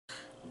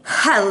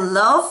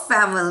Hello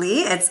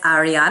family, it's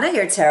Ariana,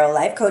 your tarot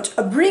life coach,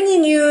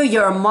 bringing you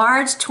your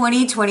March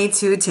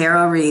 2022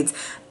 tarot reads.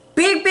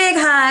 Big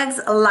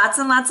hugs, lots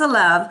and lots of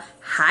love,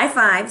 high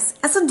fives,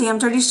 and some damn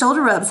dirty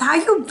shoulder rubs. How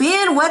you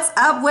been? What's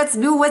up? What's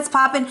new? What's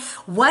popping?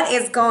 What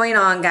is going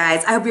on,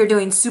 guys? I hope you're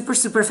doing super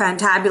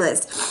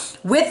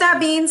fantabulous. With that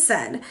being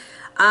said,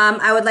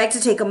 I would like to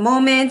take a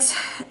moment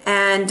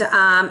and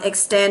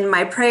extend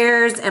my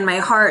prayers and my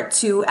heart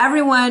to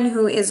everyone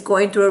who is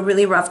going through a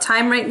really rough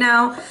time right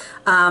now.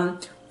 We're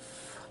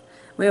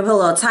going to put a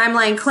little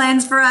timeline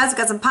cleanse for us. We've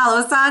got some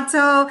Palo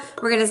Santo.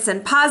 We're going to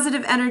send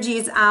positive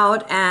energies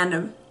out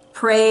and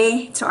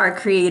pray to our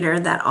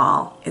Creator that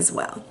all is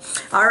well.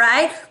 All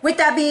right. With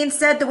that being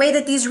said, the way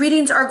that these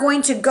readings are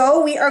going to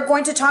go, we are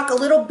going to talk a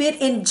little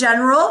bit in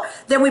general.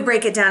 Then we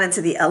break it down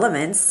into the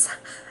elements: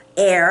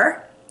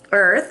 air,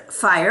 earth,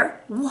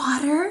 fire,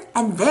 water,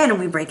 and then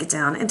we break it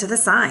down into the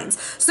signs.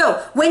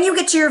 So when you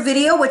get to your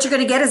video, what you're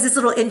going to get is this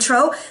little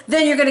intro.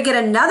 Then you're going to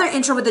get another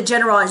intro with the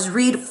generalized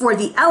read for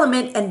the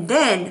element, and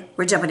then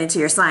we're jumping into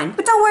your sign.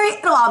 But don't worry,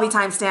 it'll all be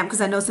timestamped because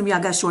I know some of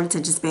y'all got short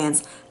attention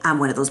spans. I'm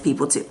one of those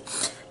people too.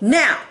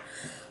 Now,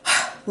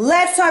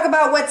 let's talk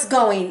about what's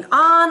going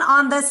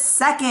on the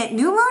second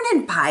new moon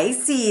in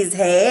Pisces.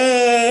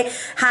 Hey,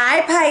 hi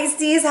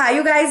Pisces, how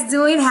you guys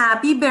doing?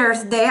 Happy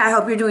birthday. I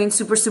hope you're doing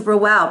super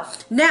well.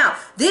 Now,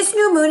 this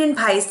new moon in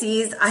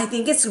Pisces, I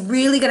think it's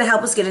really going to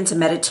help us get into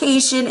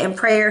meditation and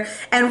prayer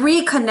and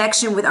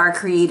reconnection with our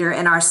Creator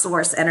and our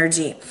source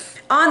energy.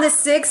 On the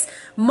 6th,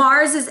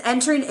 Mars is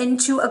entering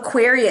into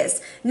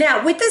Aquarius.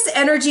 Now, with this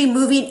energy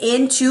moving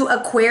into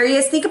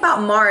Aquarius, think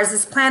about Mars,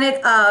 this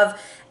planet of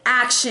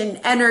action,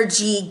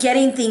 energy,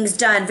 getting things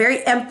done,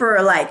 very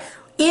emperor-like,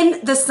 in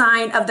the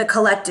sign of the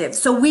collective.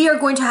 So we are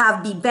going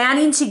to be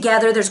banding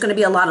together. There's going to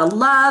be a lot of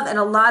love and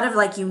a lot of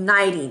like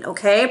uniting,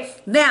 okay?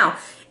 Now,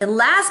 in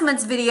last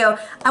month's video,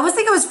 I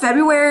think it was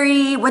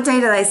February, what day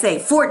did I say?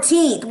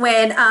 14th,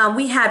 when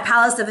we had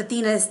Palace of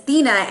Athena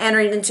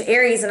entering into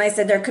Aries, and I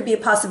said there could be a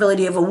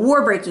possibility of a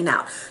war breaking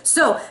out.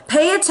 So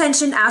pay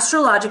attention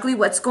astrologically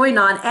what's going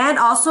on, and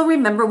also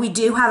remember we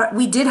did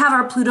have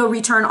our Pluto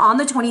return on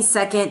the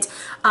 22nd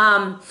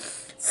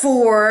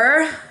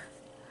for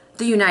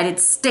the United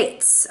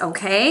States,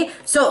 okay?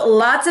 So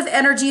lots of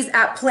energies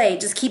at play.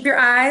 Just keep your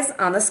eyes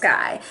on the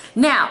sky.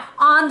 Now,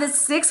 on the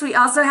 6th, we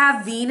also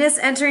have Venus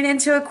entering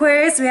into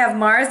Aquarius. We have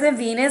Mars and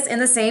Venus in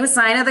the same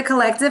sign of the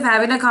collective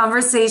having a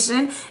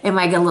conversation. It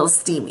might get a little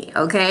steamy,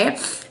 okay?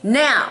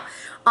 Now,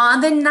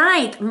 on the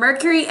 9th,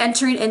 Mercury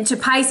entering into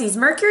Pisces.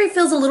 Mercury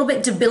feels a little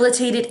bit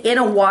debilitated in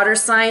a water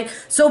sign,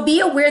 so be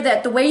aware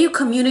that the way you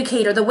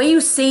communicate or the way you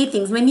say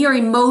things, maybe your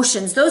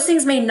emotions, those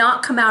things may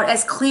not come out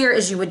as clear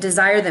as you would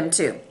desire them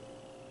to.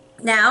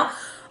 Now,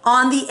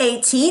 on the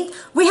 18th,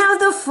 we have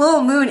the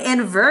full moon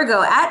in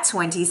Virgo at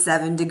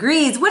 27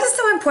 degrees. What is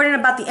so important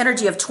about the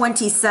energy of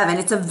 27?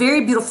 It's a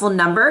very beautiful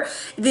number.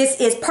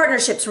 This is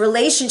partnerships,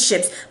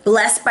 relationships,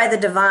 blessed by the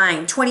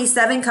divine.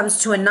 27 comes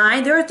to a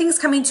 9. There are things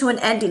coming to an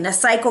ending, a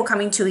cycle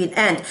coming to an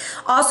end.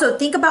 Also,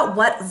 think about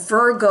what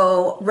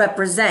Virgo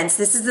represents.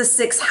 This is the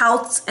 6th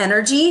house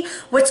energy.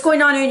 What's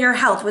going on in your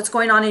health? What's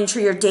going on in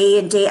your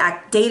day-to-day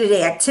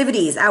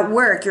activities, at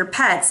work, your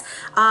pets?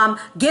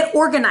 Get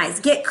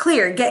organized, get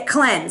clear, get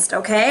cleansed.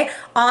 Okay,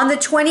 on the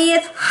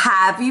 20th,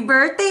 happy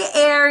birthday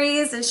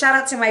Aries, and shout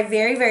out to my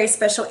very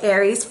special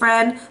Aries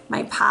friend,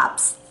 my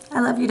pops.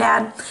 I love you,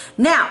 Dad.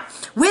 Now,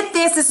 with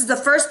this is the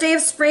first day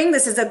of spring.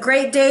 This is a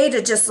great day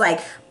to just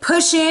like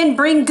push in,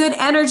 bring good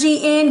energy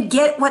in,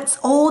 get what's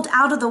old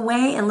out of the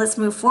way, and let's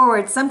move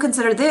forward. Some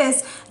consider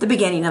this the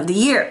beginning of the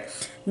year.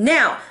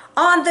 Now,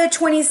 on the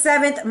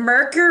 27th,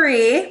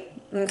 Mercury,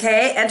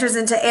 okay, enters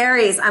into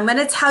Aries. I'm going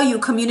to tell you,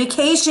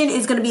 communication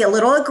is going to be a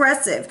little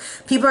aggressive.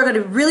 People are going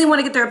to really want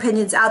to get their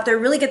opinions out there,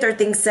 really get their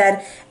things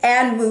said,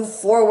 and move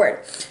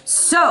forward.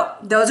 So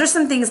those are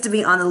some things to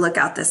be on the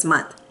lookout this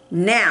month.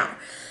 Now,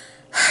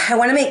 I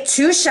want to make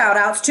 2 shout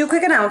outs, 2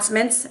 quick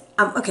announcements.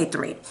 Okay,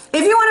 3. If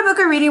you want to book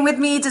a reading with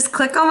me, just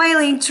click on my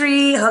link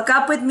tree, hook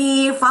up with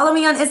me, follow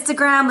me on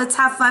Instagram. Let's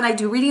have fun. I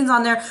do readings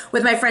on there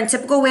with my friend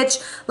Typical Witch,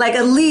 like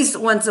at least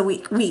once a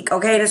week,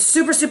 okay? It's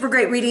super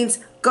great readings.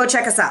 Go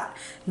check us out.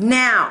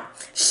 Now,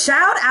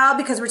 shout out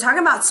because we're talking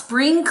about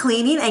spring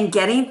cleaning and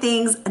getting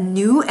things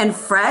new and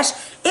fresh.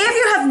 If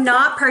you have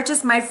not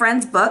purchased my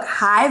friend's book,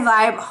 High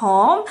Vibe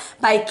Home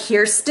by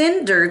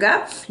Kirsten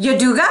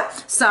Yaduga,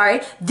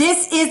 sorry.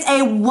 This is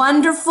a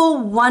wonderful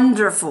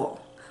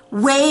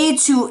way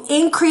to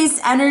increase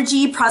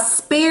energy,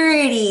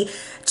 prosperity,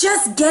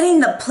 just getting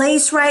the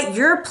place right,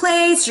 your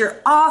place, your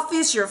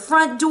office, your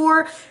front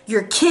door,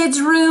 your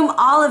kids' room,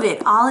 all of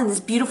it, all in this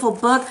beautiful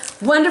book.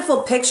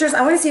 Wonderful pictures.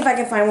 I want to see if I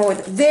can find one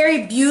with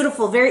very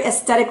beautiful, very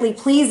aesthetically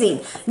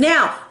pleasing.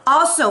 Now,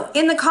 also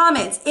in the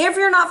comments, if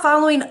you're not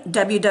following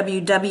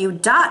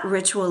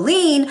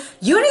www.ritualine,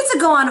 you need to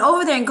go on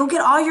over there and go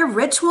get all your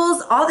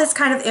rituals, all this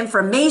kind of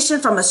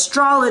information from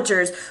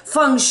astrologers,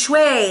 feng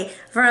shui,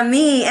 from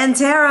me and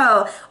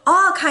tarot,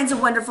 all kinds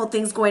of wonderful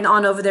things going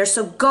on over there.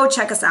 So go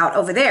check us out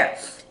over there.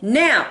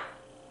 Now,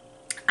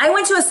 I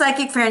went to a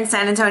psychic fair in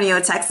San Antonio,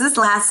 Texas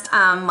last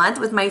month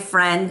with my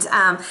friend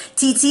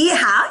TT.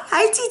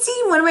 Hi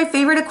TT, one of my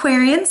favorite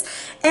Aquarians.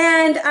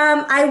 And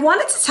I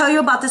wanted to tell you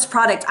about this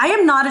product. I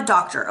am not a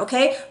doctor,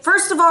 okay?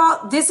 First of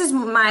all, this is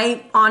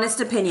my honest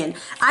opinion.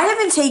 I have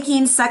been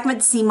taking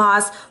Sekhmet sea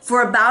moss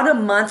for about a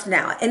month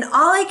now, and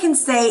all I can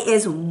say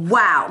is,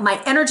 wow,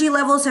 my energy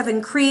levels have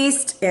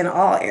increased in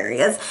all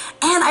areas,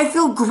 and I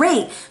feel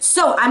great.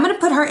 So I'm gonna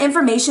put her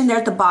information there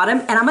at the bottom,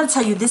 and I'm gonna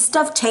tell you, this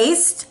stuff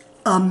tastes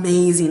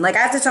amazing. Like, I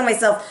have to tell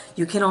myself,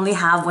 you can only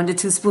have 1 to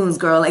 2 spoons,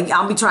 girl. Like,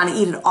 I'll be trying to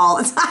eat it all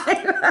the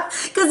time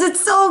because it's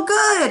so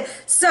good.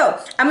 So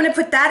I'm going to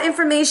put that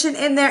information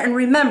in there. And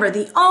remember,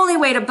 the only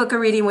way to book a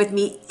reading with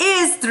me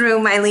is through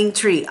my link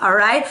tree. All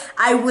right.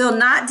 I will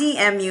not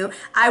DM you.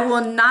 I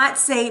will not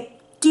say,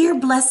 dear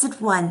blessed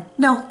one.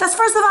 No, that's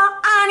first of all,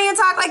 I don't even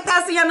talk like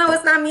that, so y'all know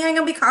it's not me. I ain't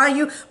gonna be calling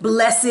you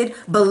blessed,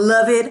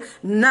 beloved.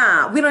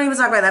 Nah, we don't even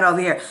talk like that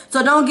over here.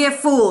 So don't get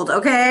fooled,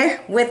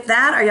 okay? With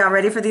that, are y'all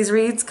ready for these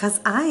reads?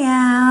 Because I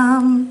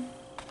am.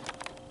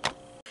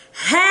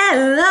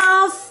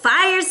 Hello,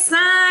 fire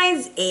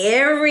signs,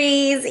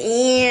 Aries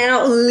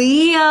and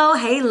Leo.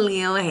 Hey,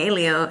 Leo. Hey,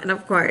 Leo. And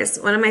of course,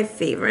 one of my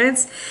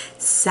favorites,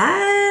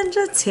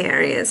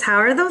 Sagittarius. How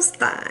are those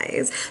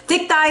thighs?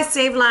 Thick thighs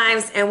save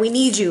lives, and we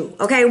need you,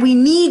 okay? We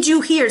need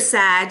you here,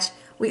 Sag.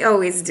 We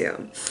always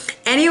do.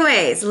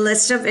 Anyways,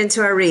 let's jump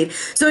into our read.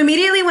 So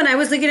immediately when I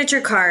was looking at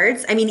your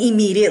cards, I mean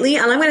immediately,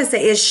 all I'm going to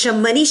say is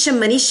shamoney,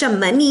 shamoney,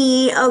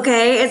 shamoney,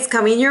 okay? It's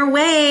coming your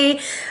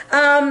way.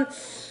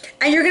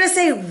 And you're going to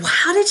say,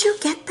 how did you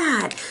get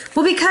that?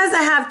 Well, because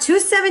I have 2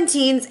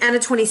 17s and a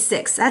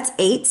 26. That's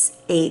 8,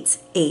 8,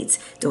 8.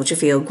 Don't you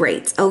feel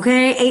great?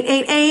 Okay, 8,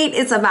 8, 8.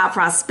 It's about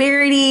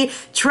prosperity,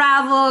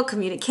 travel,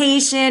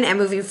 communication, and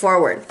moving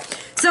forward.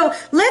 So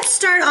let's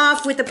start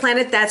off with the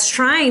planet that's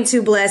trying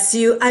to bless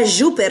you, a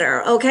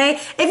Jupiter, okay?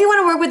 If you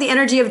want to work with the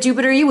energy of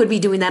Jupiter, you would be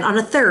doing that on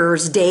a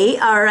Thursday,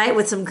 all right,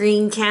 with some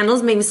green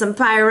candles, maybe some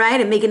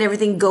pyrite, and making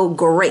everything go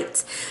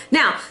great.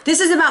 Now, this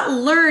is about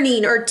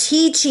learning or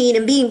teaching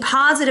and being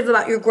positive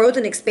about your growth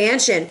and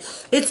expansion.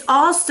 It's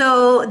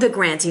also the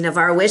granting of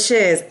our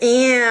wishes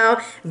and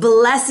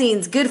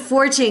blessings, good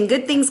fortune,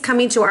 good things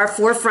coming to our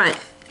forefront.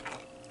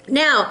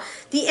 Now,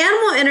 the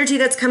animal energy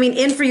that's coming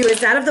in for you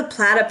is that of the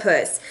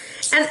platypus.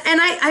 And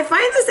I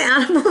find this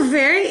animal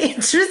very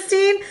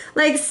interesting,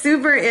 like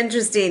super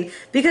interesting,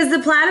 because the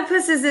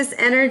platypus is this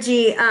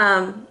energy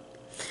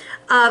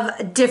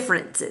of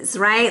differences,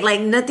 right?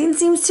 Like nothing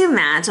seems to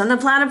match on the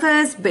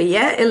platypus, but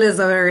yet it lives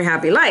a very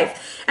happy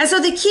life. And so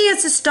the key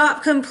is to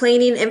stop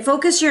complaining and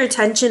focus your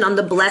attention on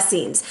the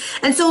blessings.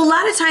 And so a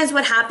lot of times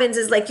what happens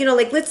is like, you know,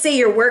 like let's say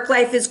your work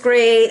life is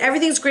great,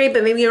 everything's great,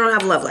 but maybe you don't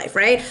have a love life,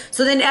 right?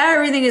 So then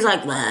everything is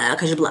like, blah,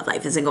 because your love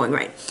life isn't going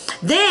right.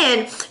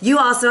 Then you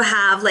also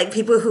have like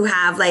people who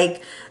have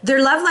like,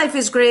 their love life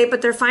is great,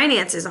 but their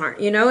finances aren't,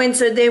 you know? And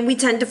so then we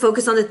tend to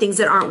focus on the things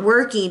that aren't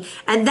working,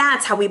 and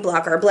that's how we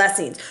block our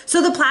blessings.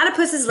 So the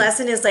platypus's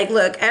lesson is like,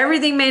 look,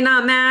 everything may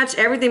not match,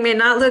 everything may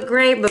not look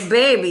great, but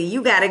baby,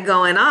 you got it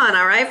going on,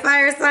 all right,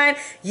 fire sign?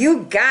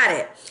 You got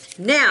it.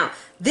 Now,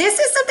 this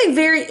is something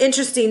very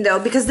interesting though,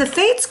 because the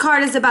Fates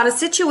card is about a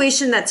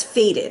situation that's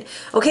fated.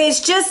 Okay, it's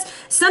just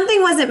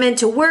something wasn't meant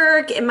to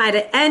work. It might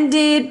have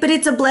ended, but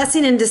it's a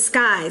blessing in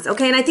disguise.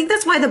 Okay, and I think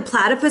that's why the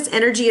platypus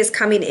energy is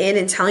coming in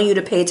and telling you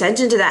to pay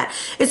attention to that.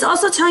 It's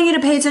also telling you to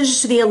pay attention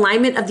to the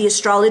alignment of the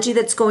astrology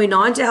that's going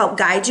on to help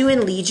guide you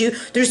and lead you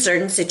through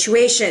certain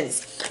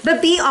situations.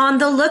 But be on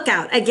the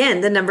lookout.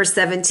 Again, the number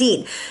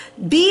 17.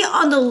 Be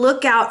on the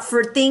lookout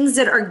for things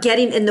that are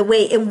getting in the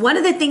way. And one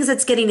of the things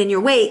that's getting in your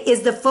way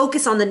is the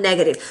focus on the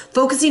negative,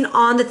 focusing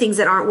on the things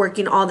that aren't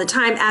working all the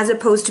time, as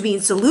opposed to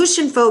being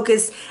solution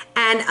focused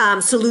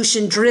and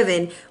solution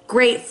driven,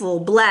 grateful,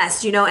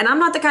 blessed, you know. And I'm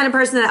not the kind of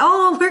person that,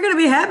 oh, we're going to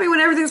be happy when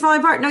everything's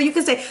falling apart. No, you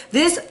can say,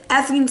 this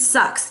effing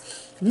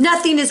sucks.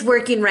 Nothing is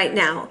working right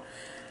now.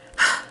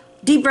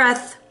 Deep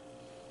breath,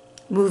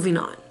 moving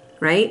on.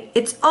 Right?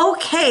 It's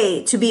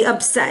okay to be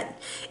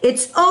upset.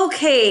 It's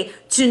okay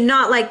to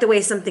not like the way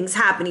something's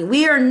happening.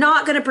 We are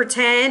not going to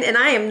pretend, and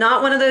I am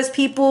not one of those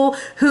people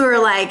who are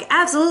like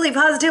absolutely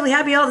positively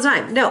happy all the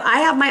time. No, I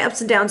have my ups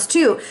and downs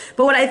too.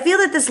 But what I feel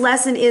that this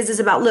lesson is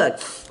about,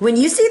 look, when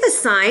you see the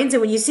signs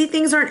and when you see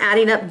things aren't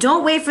adding up,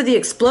 don't wait for the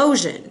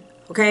explosion.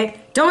 Okay?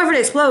 Don't wait for the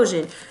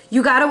explosion.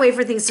 You got to wait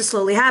for things to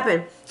slowly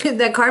happen.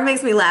 That card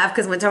makes me laugh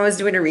because one time I was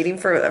doing a reading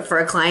for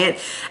a client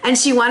and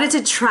she wanted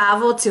to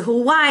travel to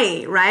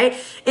Hawaii, right?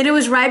 And it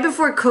was right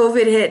before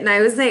COVID hit. And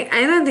I was like,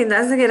 I don't think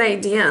that's a good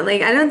idea.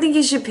 Like, I don't think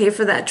you should pay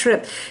for that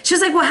trip. She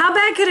was like, well, how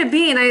bad could it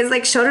be? And I was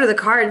like, showed her the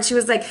card and she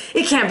was like,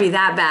 it can't be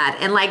that bad.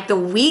 And like the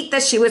week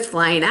that she was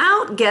flying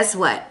out, guess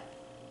what?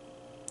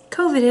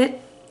 COVID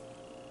hit.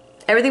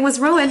 Everything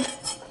was ruined.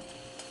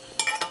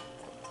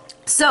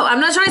 So I'm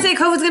not trying to say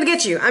COVID's going to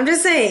get you. I'm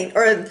just saying,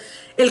 or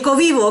el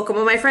covivo,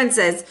 como my friend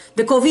says,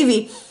 the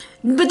covivi.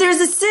 But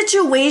there's a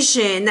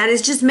situation that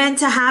is just meant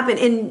to happen.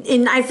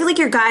 And I feel like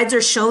your guides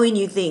are showing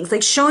you things,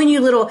 like showing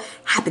you little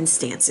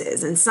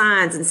happenstances and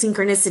signs and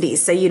synchronicities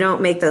so you don't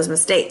make those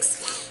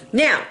mistakes.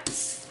 Now,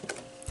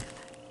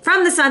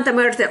 from the Santa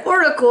Muerte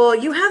Oracle,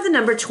 you have the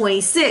number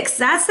 26.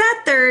 That's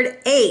that third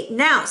 8.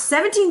 Now,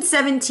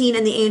 1717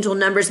 and the angel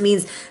numbers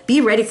means be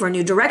ready for a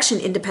new direction,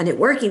 independent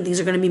working. Things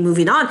are going to be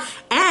moving on,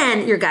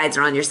 and your guides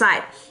are on your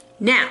side.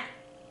 Now,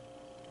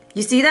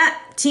 you see that?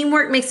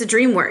 Teamwork makes the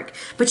dream work,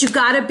 but you've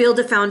got to build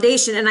a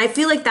foundation, and I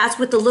feel like that's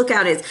what the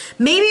lookout is.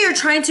 Maybe you're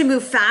trying to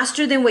move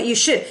faster than what you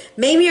should.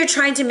 Maybe you're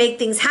trying to make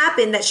things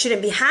happen that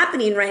shouldn't be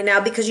happening right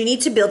now because you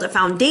need to build a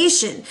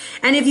foundation.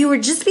 And if you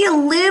would just be a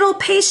little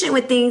patient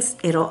with things,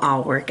 it'll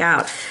all work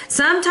out.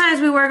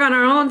 Sometimes we work on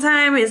our own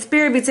time, and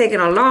spirit be taking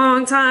a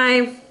long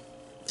time.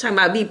 Talking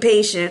about be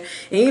patient,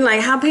 and you're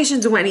like, how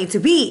patient do I need to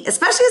be?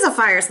 Especially as a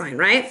fire sign,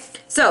 right?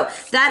 So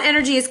that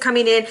energy is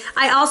coming in.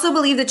 I also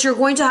believe that you're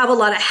going to have a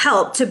lot of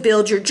help to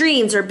build your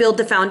dreams or build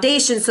the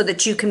foundation so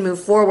that you can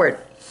move forward.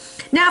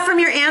 Now from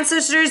your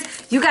ancestors,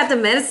 you got the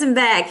medicine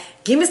bag.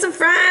 Give me some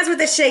fries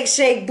with a shake,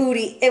 shake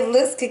booty. If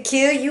looks could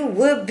kill, you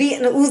would be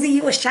an Uzi,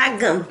 you a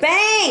shotgun.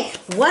 Bang!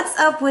 What's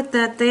up with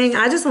that thing?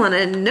 I just want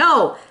to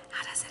know.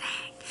 How does it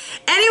hang?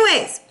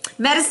 Anyways,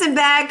 medicine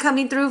bag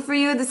coming through for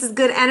you. This is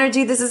good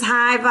energy. This is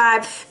high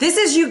vibe. This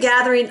is you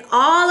gathering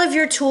all of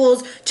your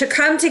tools to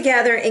come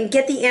together and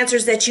get the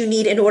answers that you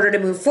need in order to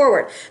move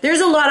forward. There's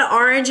a lot of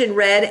orange and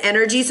red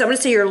energy. So I'm going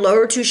to say your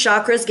lower 2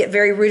 chakras get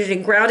very rooted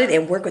and grounded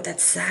and work with that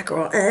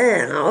sacral.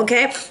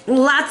 Okay?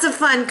 Lots of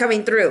fun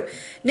coming through.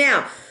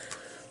 Now,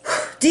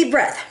 deep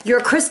breath.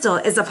 Your crystal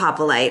is a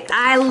popolite.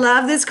 I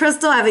love this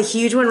crystal. I have a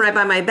huge one right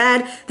by my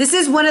bed. This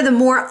is one of the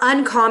more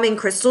uncommon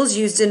crystals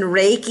used in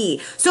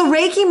Reiki. So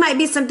Reiki might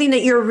be something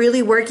that you're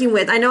really working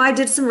with. I know I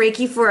did some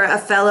Reiki for a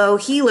fellow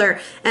healer,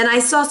 and I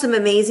saw some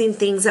amazing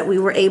things that we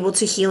were able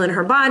to heal in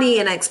her body,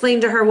 and I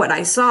explained to her what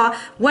I saw.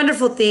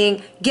 Wonderful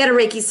thing. Get a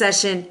Reiki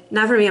session.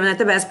 Not for me, I'm not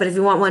the best, but if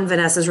you want one,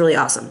 Vanessa's really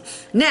awesome.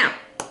 Now,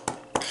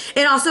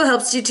 it also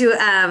helps you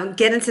to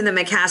get into the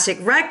Akashic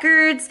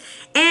records.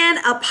 And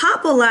a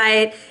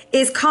popolite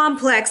is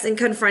complex and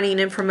confronting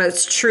and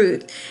promotes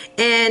truth.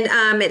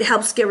 And it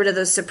helps get rid of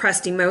those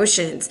suppressed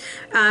emotions.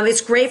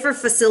 It's great for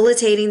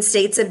facilitating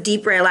states of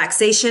deep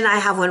relaxation. I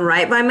have one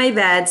right by my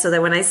bed so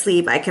that when I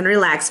sleep, I can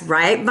relax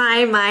right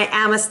by my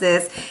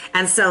amethyst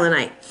and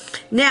selenite.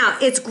 Now,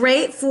 it's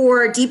great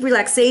for deep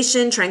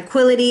relaxation,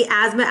 tranquility,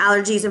 asthma,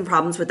 allergies, and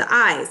problems with the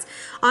eyes.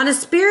 On a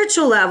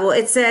spiritual level,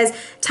 it says,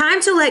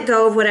 time to let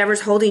go of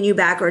whatever's holding you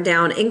back or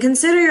down and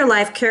consider your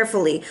life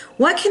carefully.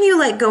 What can you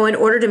let go in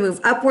order to move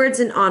upwards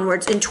and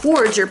onwards and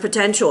towards your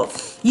potential?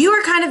 You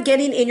are kind of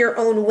getting in your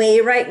own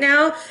way right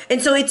now,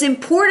 and so it's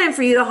important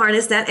for you to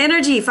harness that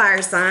energy,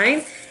 fire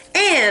sign.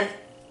 And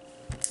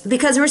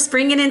because we're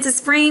springing into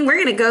spring, we're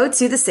going to go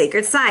to the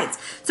sacred sites.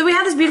 So we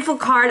have this beautiful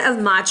card of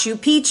Machu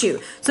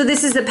Picchu. So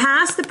this is the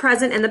past, the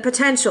present, and the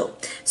potential.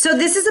 So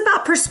this is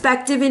about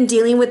perspective in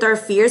dealing with our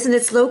fears, and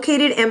it's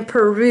located in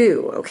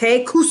Peru,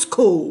 okay?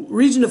 Cusco,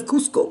 region of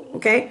Cusco,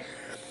 okay?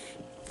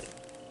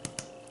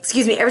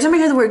 Excuse me, every time I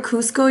hear the word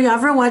Cusco, you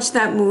ever watch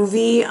that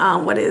movie,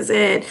 what is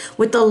it,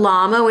 with the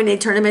llama, when they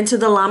turn him into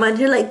the llama, and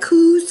you're like,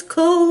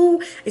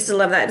 Cusco. I used to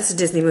love that. It's a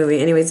Disney movie.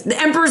 Anyways, The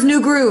Emperor's New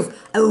Groove.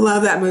 I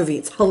love that movie.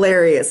 It's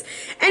hilarious.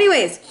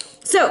 Anyways,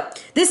 so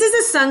this is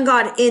the sun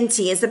god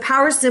Inti. It's the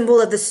power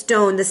symbol of the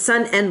stone, the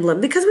sun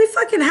emblem, because we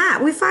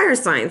fire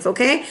signs,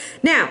 okay?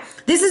 Now,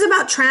 this is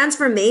about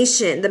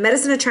transformation, the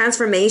medicine of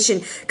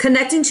transformation,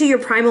 connecting to your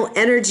primal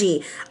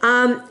energy.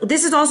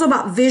 This is also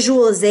about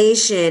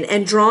visualization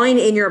and drawing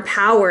in your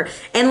power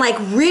and like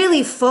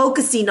really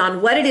focusing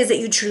on what it is that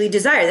you truly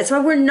desire. That's why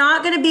we're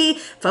not going to be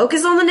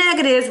focused on the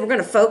negatives. We're going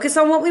to focus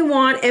on what we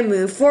want and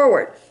move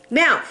forward.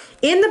 Now,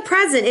 in the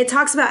present, it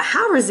talks about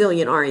how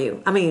resilient are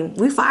you? I mean,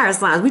 we fire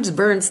signs, we just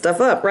burn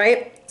stuff up,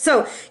 right?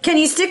 So, can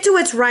you stick to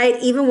what's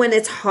right even when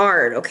it's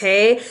hard,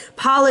 okay?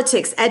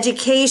 Politics,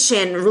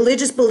 education,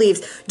 religious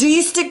beliefs. Do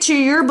you stick to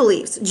your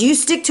beliefs? Do you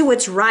stick to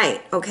what's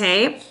right,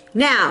 okay?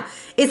 Now,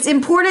 it's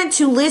important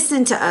to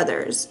listen to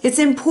others. It's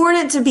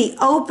important to be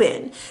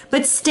open,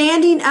 but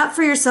standing up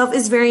for yourself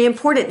is very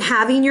important,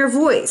 having your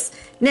voice.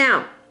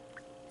 Now,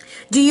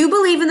 do you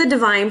believe in the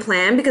divine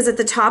plan? Because at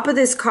the top of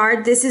this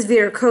card, this is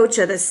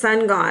Viracocha, the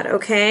sun god,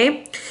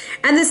 okay?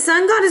 And the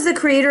sun god is the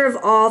creator of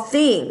all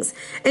things.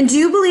 And do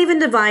you believe in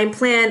divine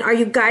plan? Are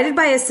you guided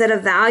by a set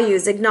of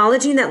values,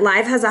 acknowledging that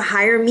life has a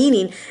higher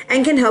meaning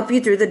and can help you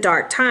through the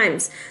dark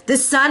times? The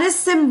sun is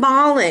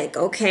symbolic,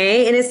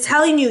 okay? And it's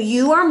telling you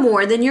you are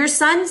more than your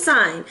sun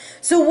sign.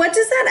 So what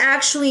does that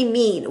actually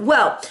mean?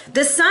 Well,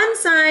 the sun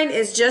sign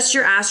is just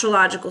your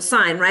astrological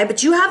sign, right?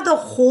 But you have the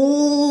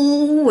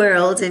whole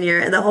world in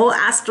the whole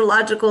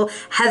astrological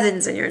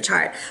heavens in your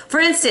chart. For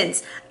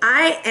instance,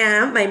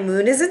 my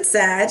moon is in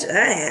Sag.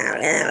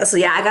 So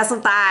yeah, I got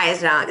some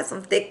thighs, y'all. I got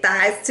some thick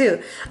thighs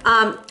too.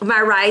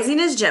 My rising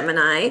is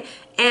Gemini,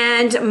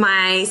 and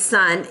my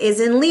sun is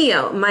in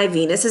Leo. My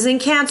Venus is in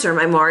Cancer.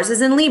 My Mars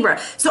is in Libra.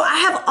 So I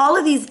have all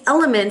of these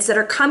elements that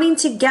are coming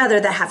together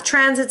that have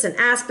transits and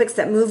aspects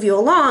that move you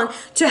along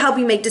to help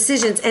you make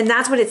decisions. And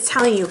that's what it's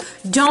telling you.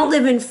 Don't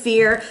live in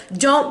fear.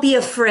 Don't be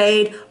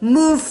afraid.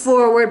 Move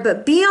forward,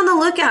 but be on the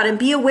lookout and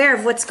be aware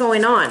of what's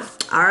going on.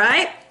 All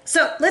right?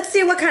 So let's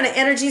see what kind of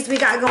energies we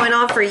got going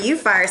on for you,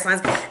 fire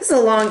signs. This is a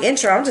long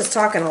intro. I'm just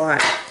talking a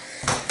lot.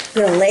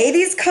 I'm gonna lay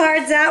these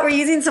cards out. We're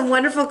using some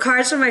wonderful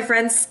cards from my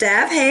friend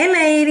Steph. Hey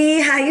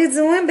lady, how you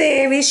doing,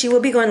 baby? She will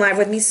be going live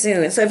with me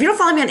soon. So if you don't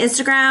follow me on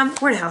Instagram,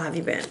 where the hell have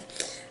you been?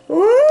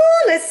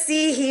 Ooh, let's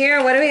see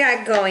here. What do we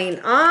got going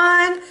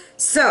on?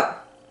 So,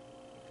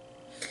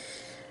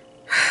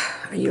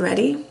 are you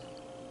ready?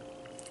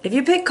 If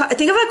you pick,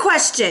 think of a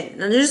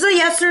question. And there's a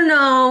yes or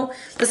no.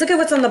 Let's look at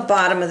what's on the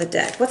bottom of the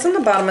deck. What's on the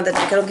bottom of the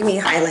deck? It'll give me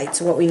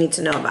highlights of what we need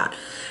to know about.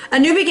 A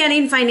new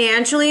beginning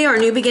financially, or a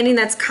new beginning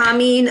that's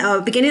coming,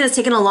 a beginning that's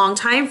taken a long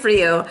time for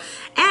you.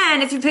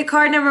 And if you pick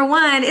card number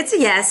 1, it's a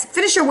yes.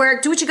 Finish your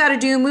work, do what you gotta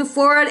do, move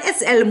forward.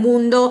 It's El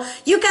Mundo.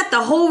 You got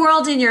the whole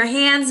world in your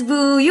hands,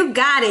 boo. You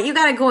got it. You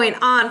got it going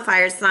on,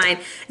 fire sign.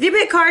 If you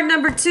pick card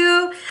number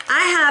 2,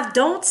 I have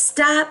don't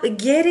stop,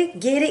 get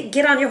it,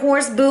 get on your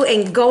horse, boo,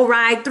 and go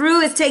ride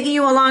through. It's taking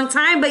you a long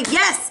time, but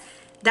yes,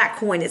 that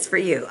coin is for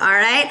you, all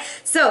right?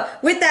 So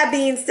with that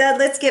being said,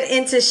 let's get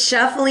into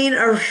shuffling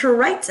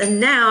right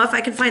now. If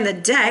I can find the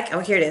deck. Oh,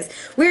 here it is.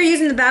 We're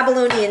using the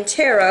Babylonian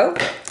Tarot,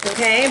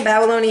 okay?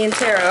 Babylonian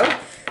Tarot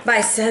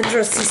by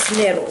Sandro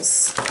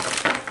Cisneros.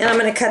 And I'm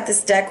going to cut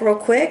this deck real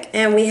quick.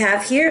 And we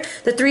have here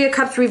the 3 of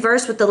Cups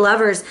reversed with the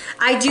Lovers.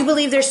 I do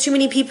believe there's too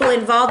many people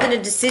involved in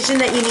a decision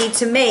that you need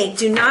to make.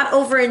 Do not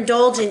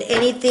overindulge in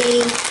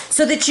anything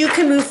so that you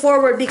can move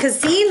forward, because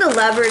seeing the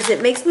Lovers,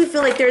 it makes me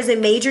feel like there's a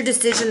major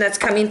decision that's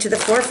coming to the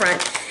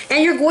forefront.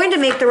 And you're going to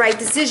make the right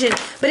decision,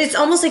 but it's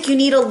almost like you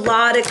need a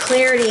lot of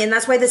clarity, and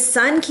that's why the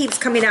sun keeps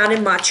coming out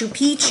in Machu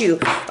Picchu,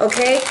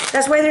 okay?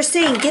 That's why they're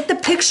saying get the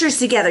pictures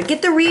together,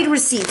 get the read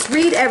receipts,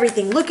 read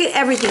everything, look at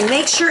everything,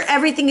 make sure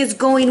everything is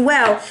going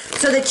well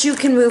so that you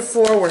can move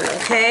forward,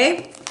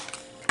 okay?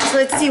 So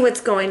let's see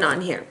what's going on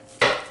here.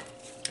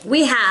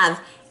 We have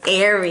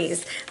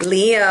Aries,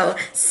 Leo,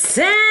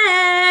 Sag.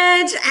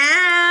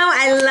 Ow,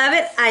 I love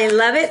it, I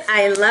love it,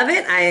 I love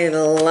it, I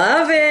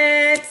love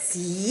it.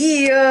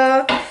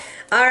 Yeah.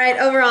 All right,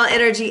 overall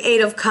energy,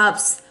 8 of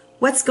Cups.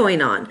 What's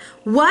going on?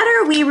 What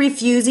are we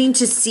refusing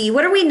to see?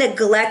 What are we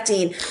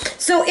neglecting?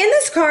 So in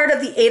this card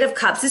of the 8 of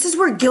Cups, this is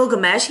where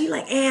Gilgamesh, he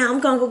like, I'm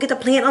going to go get the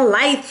plant of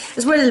life.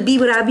 It's where el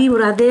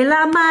víbora de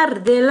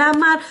la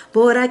mar,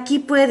 por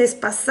aquí puedes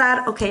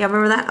pasar. Okay, I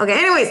remember that? Okay,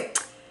 anyways,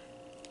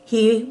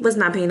 he was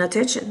not paying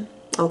attention,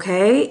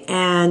 okay?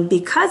 And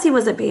because he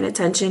wasn't paying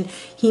attention,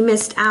 he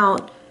missed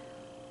out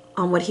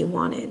on what he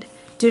wanted.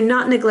 Do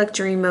not neglect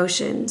your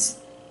emotions.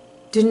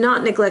 Do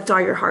not neglect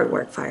all your hard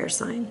work, fire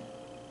sign.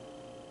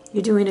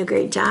 You're doing a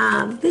great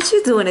job. Bitch,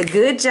 you're doing a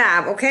good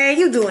job, okay?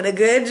 You're doing a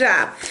good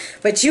job.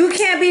 But you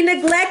can't be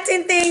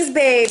neglecting things,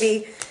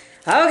 baby.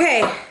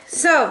 Okay,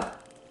 so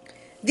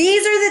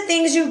these are the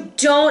things you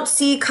don't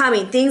see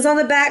coming. Things on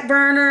the back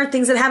burner,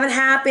 things that haven't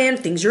happened,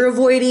 things you're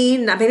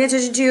avoiding, not paying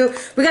attention to.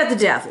 We got the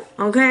devil,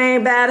 okay?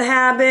 Bad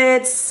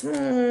habits,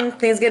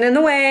 things get in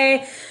the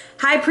way.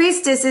 High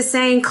Priestess is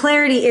saying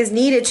clarity is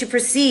needed to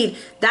proceed.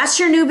 That's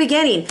your new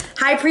beginning.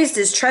 High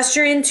Priestess, trust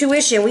your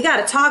intuition. We got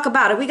to talk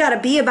about it. We got to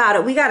be about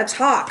it. We got to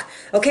talk.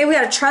 Okay, we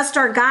got to trust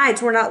our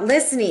guides. We're not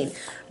listening.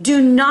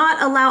 Do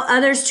not allow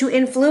others to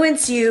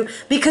influence you,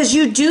 because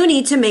you do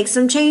need to make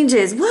some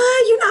changes.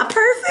 What? You're not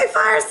perfect,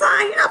 fire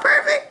sign. You're not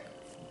perfect.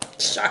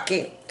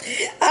 Shocking.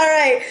 All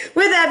right,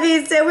 with that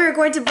being said, we're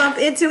going to bump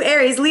into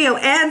Aries, Leo,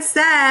 and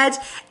Sag.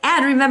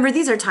 And remember,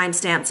 these are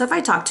timestamps, so if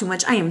I talk too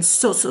much, I am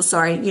so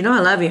sorry. You know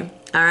I love you.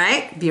 All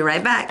right, be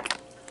right back.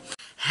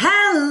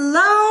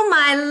 Hello,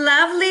 my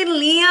lovely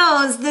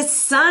Leos. The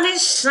sun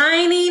is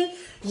shining.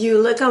 You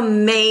look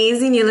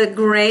amazing. You look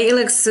great. You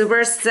look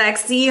super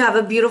sexy. You have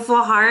a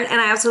beautiful heart,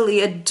 and I absolutely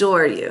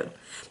adore you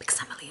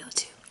because I'm a Leo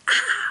too.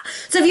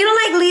 So if you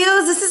don't like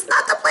Leos, this is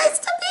not the place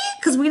to be,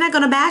 because we're not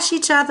going to bash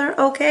each other,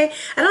 okay?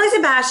 I don't like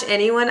to bash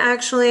anyone,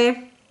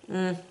 actually.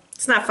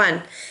 It's not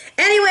fun.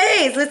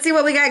 Anyways, let's see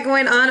what we got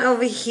going on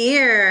over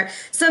here.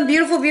 Some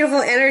beautiful,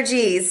 beautiful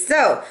energies.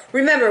 So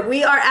remember,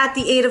 we are at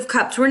the 8 of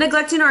Cups. We're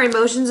neglecting our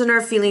emotions and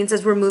our feelings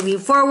as we're moving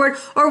forward,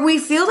 or we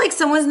feel like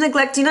someone's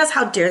neglecting us.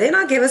 How dare they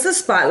not give us a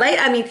spotlight?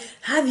 I mean,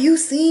 have you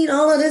seen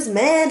all of this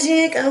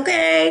magic?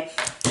 Okay.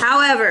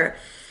 However,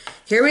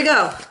 here we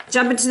go.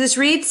 Jump into this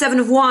read. 7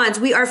 of Wands.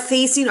 We are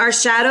facing our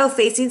shadow,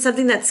 facing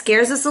something that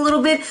scares us a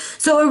little bit.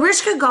 So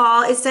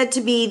Ereshkigal is said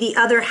to be the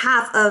other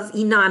half of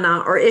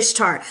Inanna or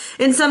Ishtar.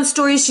 In some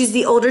stories, she's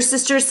the older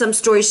sister. Some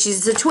stories,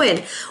 she's the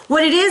twin.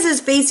 What it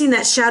is facing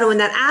that shadow and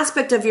that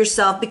aspect of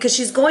yourself, because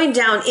she's going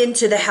down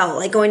into the hell,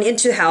 like going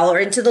into hell or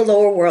into the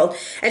lower world.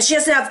 And she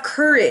has to have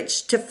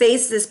courage to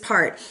face this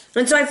part.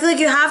 And so I feel like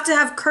you have to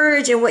have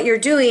courage in what you're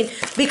doing,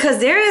 because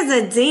there is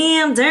a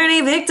damn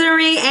dirty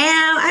victory.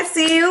 And I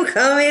see you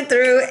coming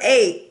through.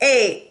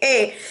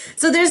 Hey.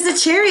 So there's the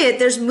Chariot,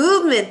 there's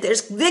movement,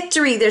 there's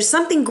victory, there's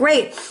something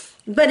great.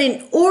 But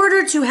in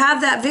order to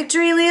have that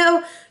victory,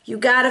 Leo, You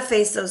got to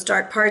face those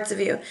dark parts of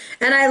you.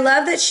 And I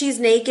love that she's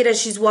naked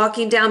as she's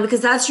walking down,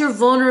 because that's your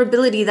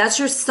vulnerability. That's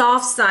your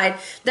soft side.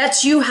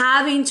 That's you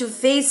having to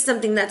face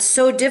something that's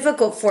so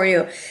difficult for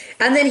you.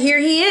 And then here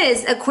he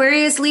is,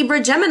 Aquarius,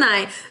 Libra,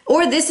 Gemini.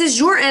 Or this is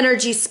your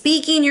energy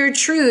speaking your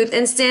truth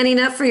and standing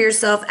up for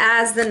yourself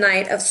as the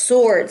Knight of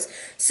Swords.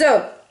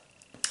 So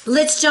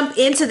let's jump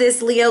into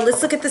this, Leo.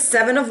 Let's look at the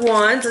Seven of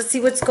Wands. Let's see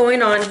what's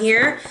going on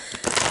here.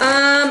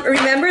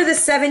 Remember, the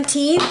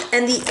 17th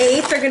and the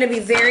 8th are going to be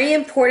very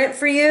important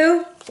for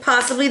you.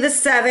 Possibly the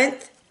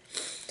 7th.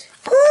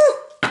 Ooh,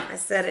 I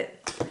said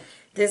it.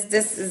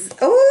 This is,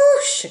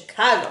 oh,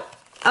 Chicago.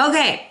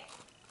 Okay.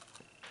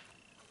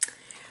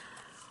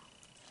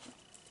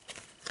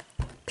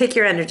 Pick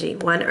your energy,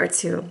 1 or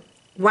 2.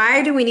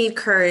 Why do we need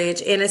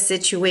courage in a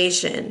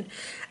situation?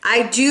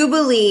 I do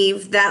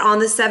believe that on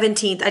the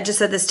 17th, I just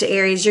said this to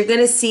Aries, you're going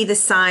to see the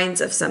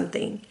signs of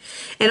something.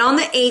 And on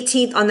the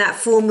 18th, on that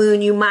full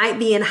moon, you might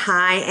be in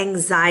high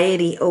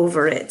anxiety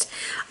over it.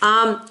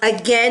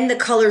 Again, the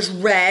color's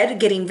red,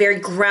 getting very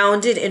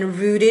grounded and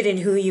rooted in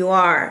who you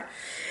are.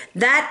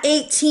 That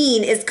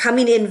 18 is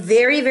coming in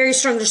very, very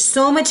strong. There's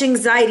so much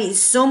anxiety,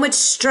 so much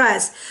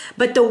stress.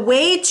 But the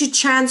way to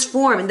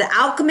transform, the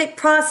alchemic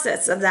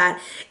process of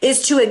that,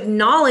 is to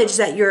acknowledge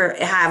that you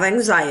have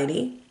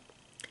anxiety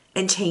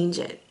and change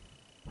it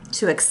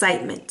to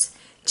excitement.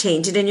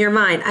 Change it in your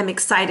mind. I'm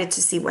excited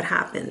to see what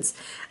happens.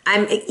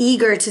 I'm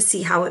eager to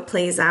see how it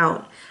plays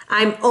out.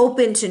 I'm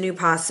open to new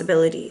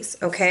possibilities,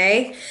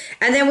 okay?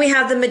 And then we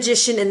have the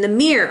Magician in the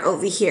Mirror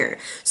over here.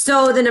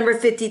 So the number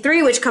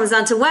 53, which comes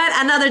down to what?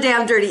 Another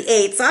damn dirty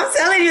 8. So I'm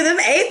telling you, them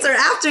 8s are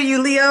after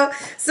you, Leo.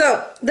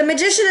 So the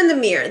Magician in the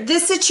Mirror.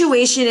 This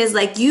situation is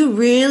like you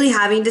really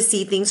having to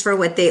see things for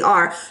what they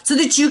are so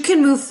that you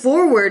can move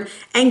forward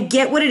and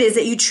get what it is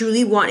that you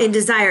truly want and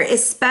desire,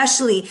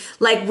 especially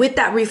like with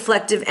that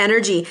reflective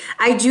energy.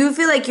 I do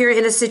feel like you're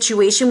in a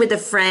situation with a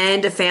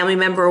friend, a family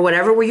member, or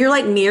whatever, where you're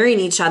like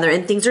mirroring each other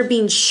and things are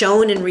being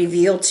shown and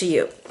revealed to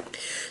you.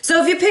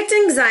 So if you picked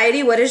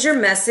anxiety, what is your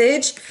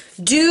message?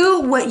 Do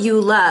what you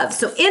love.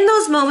 So in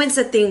those moments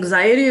that the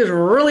anxiety is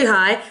really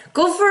high,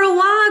 go for a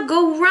walk,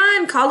 go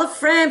run, call a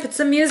friend, put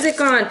some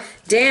music on,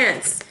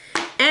 dance.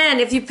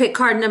 And if you pick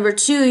card number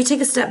 2, you take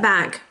a step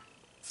back.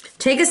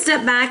 Take a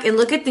step back and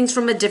look at things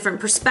from a different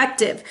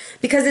perspective,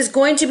 because it's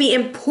going to be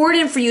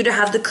important for you to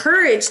have the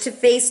courage to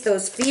face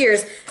those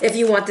fears if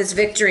you want this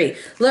victory.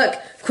 Look,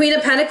 Queen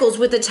of Pentacles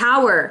with the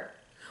Tower.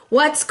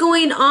 What's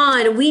going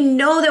on? We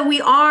know that we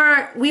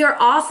are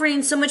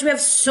offering so much. We have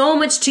so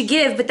much to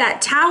give, but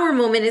that Tower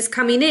moment is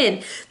coming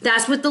in.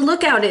 That's what the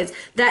lookout is.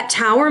 That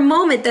Tower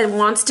moment that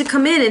wants to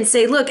come in and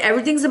say, look,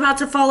 everything's about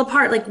to fall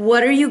apart. Like,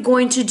 what are you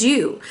going to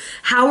do?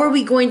 How are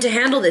we going to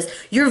handle this?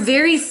 You're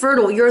very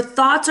fertile. Your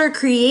thoughts are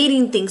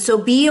creating things. So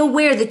be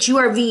aware that you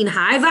are being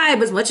high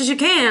vibe as much as you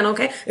can,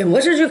 okay? As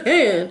much as you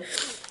can.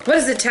 What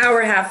does the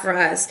Tower have for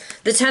us?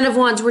 The 10 of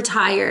Wands, we're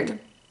tired.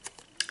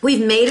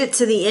 We've made it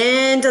to the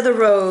end of the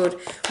road.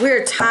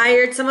 We're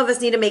tired. Some of us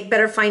need to make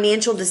better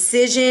financial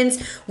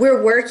decisions.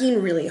 We're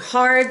working really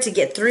hard to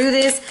get through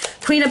this.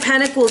 Queen of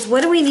Pentacles,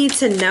 what do we need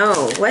to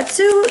know? What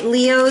do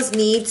Leos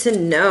need to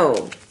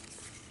know?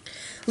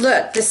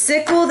 Look, the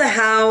sickle, the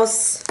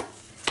house,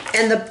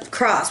 and the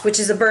cross,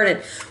 which is a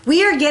burden.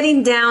 We are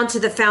getting down to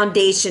the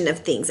foundation of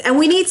things, and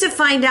we need to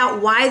find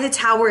out why the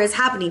Tower is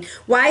happening.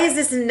 Why is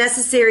this a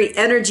necessary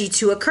energy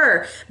to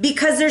occur?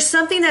 Because there's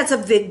something that's a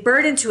big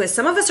burden to us.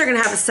 Some of us are going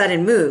to have a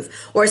sudden move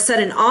or a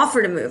sudden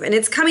offer to move, and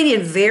it's coming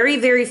in very,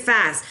 very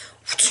fast.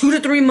 2 to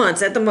 3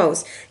 months at the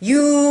most.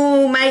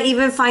 You might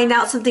even find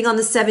out something on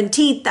the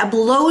 17th that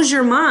blows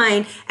your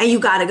mind, and you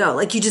gotta go.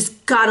 Like, you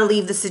just gotta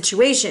leave the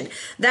situation.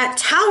 That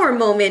Tower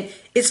moment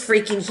is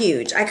freaking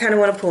huge. I kind of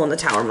want to pull on the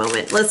Tower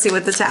moment. Let's see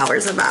what the Tower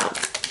is about.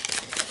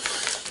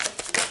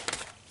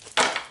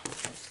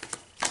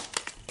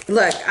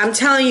 Look, I'm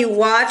telling you,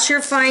 watch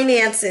your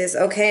finances,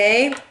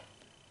 okay?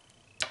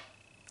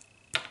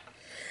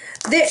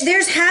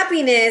 There's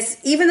happiness,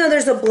 even though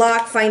there's a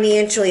block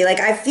financially. Like,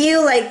 I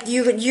feel like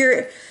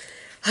you're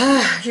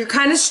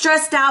kind of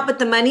stressed out, but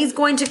the money's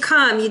going to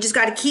come. You just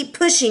got to keep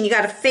pushing. You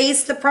got to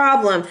face the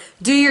problem.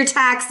 Do your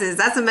taxes.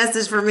 That's a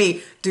message for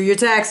me. Do your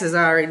taxes,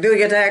 Ari. Do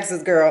your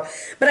taxes, girl.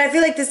 But I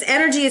feel like this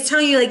energy is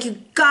telling you, like,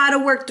 you got to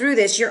work through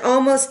this. You're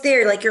almost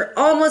there. Like, you're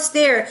almost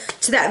there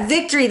to that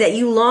victory that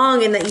you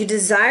long and that you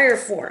desire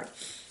for.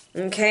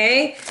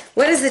 Okay,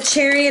 what is the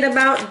Chariot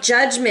about?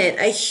 Judgment.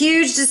 A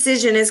huge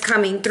decision is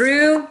coming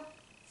through,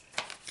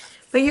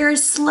 but you're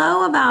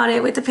slow about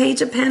it with the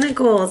Page of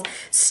Pentacles.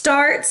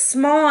 Start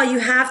small. You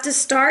have to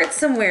start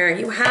somewhere.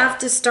 You have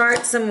to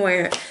start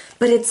somewhere,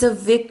 but it's a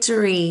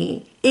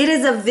victory. It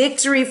is a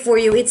victory for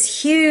you.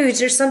 It's huge.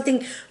 There's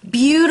something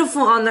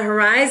beautiful on the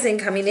horizon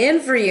coming in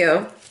for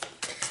you.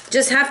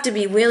 Just have to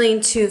be willing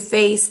to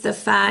face the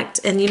fact.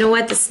 And you know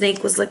what? The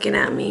snake was looking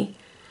at me.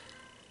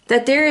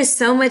 That there is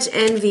so much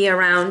envy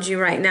around you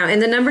right now. And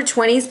the number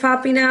 20 is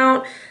popping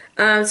out.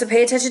 So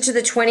pay attention to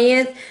the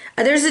 20th.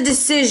 There's a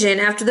decision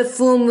after the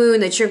full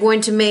moon that you're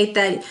going to make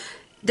that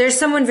there's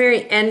someone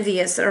very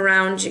envious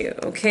around you,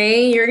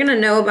 okay? You're going to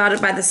know about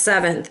it by the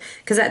 7th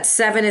because that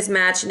 7 is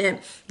matching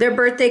it. Their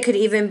birthday could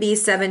even be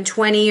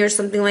 7/20 or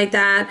something like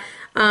that.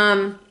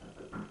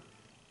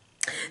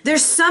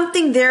 There's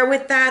something there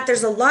with that.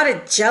 There's a lot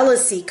of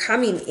jealousy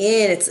coming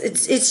in.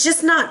 It's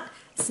just not,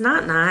 it's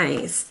not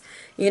nice.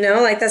 You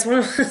know, like that's one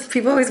of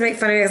people always make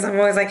fun of me because I'm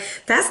always like,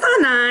 that's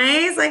not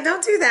nice. Like,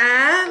 don't do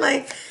that.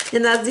 Like,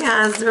 and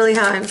that's really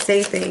how I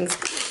say things.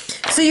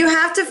 So you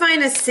have to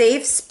find a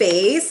safe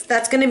space.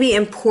 That's going to be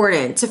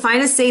important, to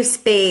find a safe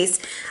space.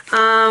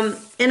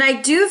 And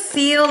I do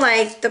feel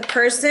like the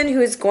person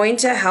who is going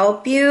to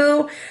help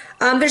you,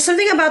 there's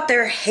something about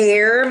their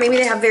hair. Maybe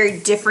they have very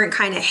different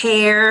kind of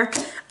hair.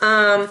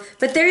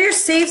 But they're your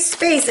safe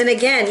space. And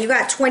again, you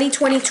got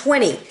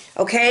 20/20/20,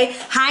 okay?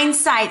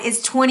 Hindsight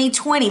is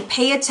 20/20.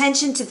 Pay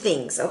attention to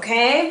things,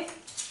 okay?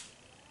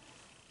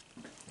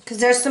 Because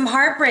there's some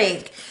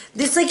heartbreak.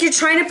 It's like you're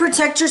trying to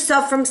protect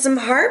yourself from some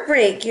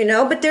heartbreak, you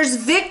know, but there's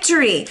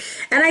victory.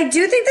 And I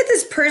do think that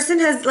this person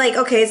has, like,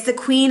 okay, it's the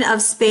Queen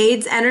of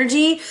Spades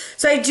energy.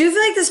 So I do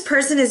feel like this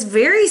person is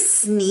very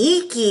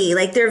sneaky.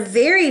 Like, they're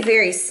very,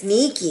 very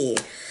sneaky.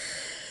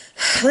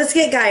 Let's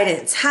get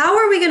guidance. How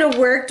are we going to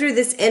work through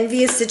this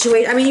envious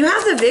situation? I mean, you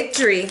have the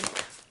victory.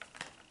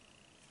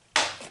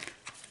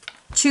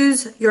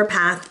 Choose your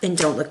path and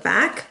don't look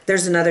back.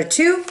 There's another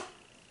 2.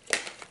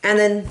 And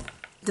then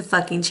the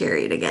fucking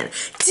Chariot again.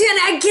 Jen,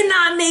 I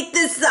cannot make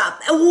this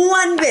up.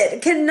 One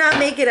bit. Cannot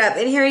make it up.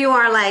 And here you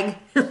are like,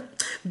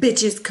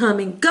 bitches come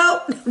and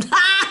go.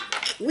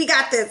 We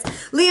got this.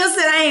 Leo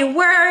said, I ain't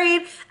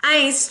worried. I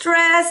ain't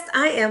stressed.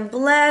 I am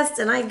blessed.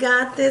 And I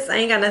got this. I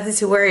ain't got nothing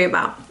to worry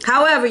about.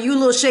 However, you a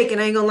little shaken.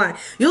 I ain't gonna lie.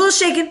 You a little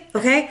shaken,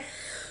 okay?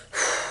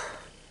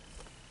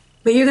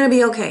 But you're gonna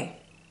be okay.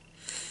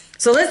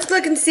 So let's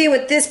look and see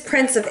what this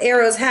Prince of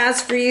Arrows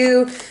has for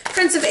you.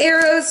 Prince of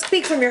Arrows,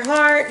 speak from your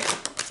heart.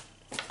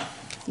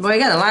 Boy, you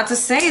got a lot to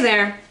say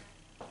there.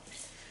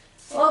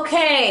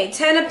 Okay,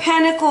 10 of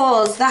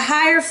Pentacles, the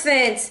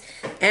Hierophant,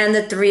 and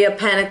the 3 of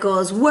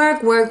Pentacles.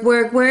 Work, work,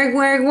 work, work,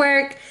 work,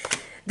 work.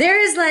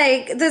 There is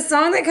like, the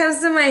song that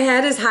comes to my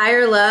head is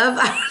Higher Love.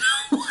 I don't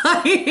know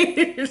why.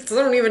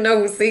 I don't even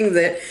know who sings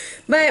it.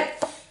 But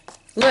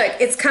look,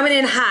 it's coming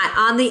in hot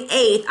on the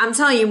 8th. I'm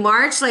telling you,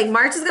 March is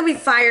going to be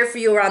fire for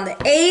you around the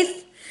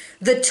 8th,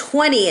 the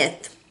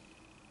 20th.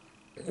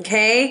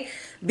 Okay?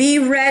 Be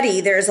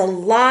ready. There's a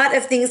lot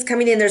of things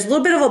coming in. There's a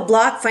little bit of a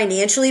block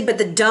financially, but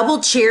the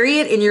double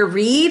Chariot in your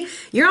read,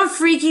 you're on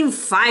freaking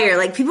fire.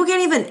 Like, people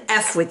can't even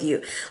F with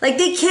you. Like,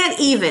 they can't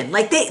even.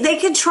 Like, they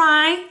can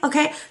try,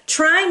 okay?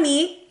 Try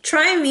me,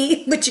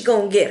 but you're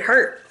gonna get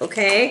hurt,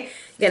 okay?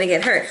 You're gonna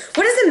get hurt.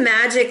 What is the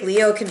magic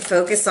Leo can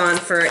focus on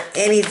for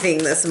anything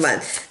this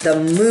month? The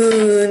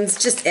moons,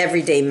 just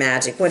everyday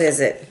magic. What is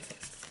it?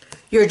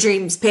 Your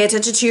dreams. Pay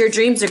attention to your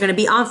dreams. They're going to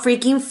be on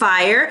freaking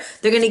fire.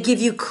 They're going to give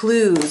you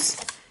clues.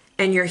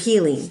 And you're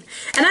healing.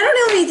 And I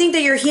don't only think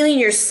that you're healing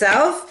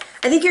yourself.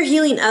 I think you're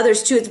healing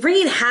others too. It's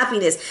bringing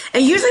happiness.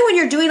 And usually when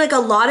you're doing like a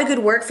lot of good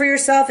work for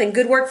yourself and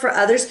good work for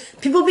others,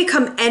 people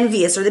become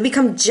envious or they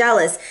become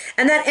jealous.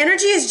 And that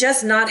energy is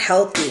just not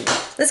healthy.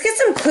 Let's get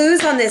some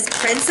clues on this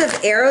Prince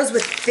of Arrows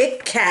with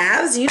thick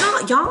calves. You know,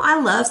 y'all, I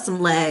love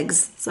some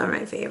legs. It's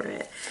my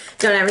favorite.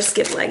 Don't ever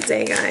skip leg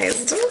day,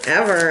 guys. Don't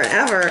ever,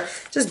 ever.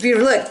 Just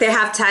beautiful. Look, they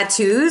have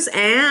tattoos.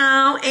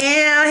 Ow, ow.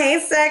 Hey,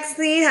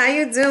 sexy. How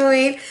you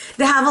doing?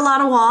 They have a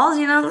lot of walls.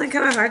 You know, they're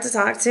kind of hard to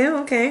talk to.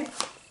 Okay.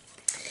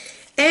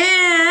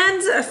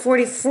 And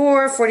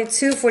 44,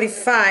 42,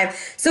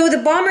 45. So with the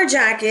bomber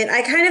jacket,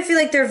 I kind of feel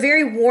like they're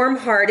very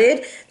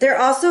warm-hearted. They're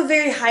also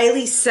very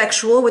highly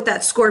sexual with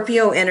that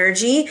Scorpio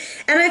energy.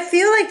 And I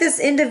feel like this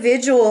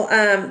individual,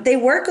 they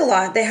work a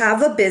lot. They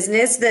have a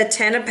business. The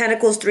 10 of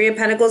Pentacles, 3 of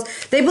Pentacles.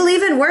 They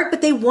believe in work,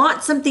 but they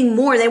want something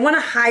more. They want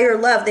a higher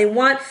love. They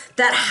want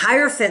that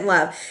Hierophant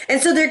love.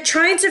 And so they're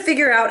trying to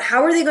figure out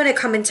how are they going to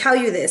come and tell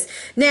you this.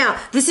 Now,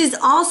 this is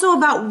also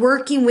about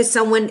working with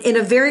someone in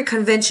a very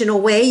conventional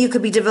way. You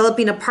could be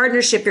developing a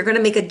partnership. You're going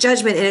to make a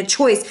judgment and a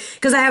choice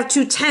because I have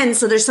 2 10s,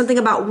 so there's something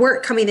about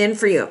work coming in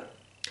for you.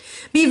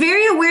 Be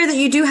very aware that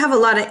you do have a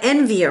lot of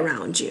envy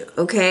around you,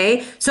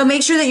 okay? So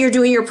make sure that you're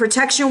doing your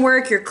protection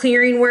work, your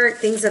clearing work,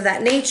 things of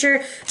that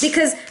nature,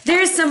 because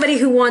there's somebody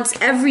who wants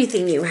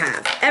everything you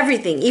have,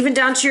 everything, even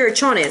down to your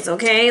chones,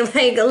 okay?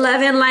 Like,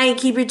 love and light,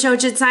 keep your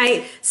chocha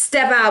tight,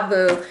 step out,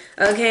 boo,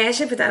 okay? I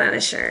should put that on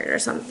a shirt or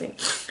something.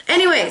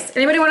 Anyways,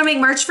 anybody want to make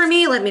merch for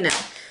me? Let me know.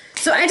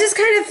 So I just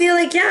kind of feel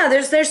like, yeah,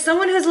 there's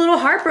someone who's a little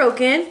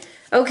heartbroken,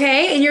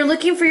 okay? And you're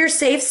looking for your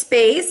safe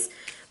space.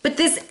 But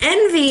this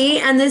envy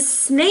and this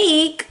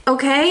snake,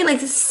 okay?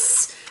 Like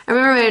this, I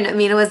remember when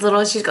Amina was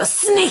little, she'd go,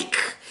 snake,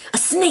 a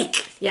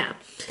snake. Yeah.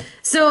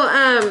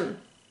 So,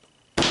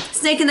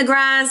 snake in the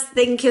grass,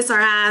 they can kiss our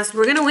ass.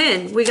 We're gonna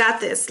win. We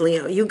got this,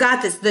 Leo. You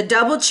got this. The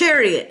double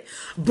Chariot.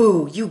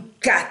 Boo, you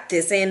got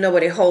this. Ain't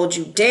nobody hold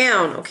you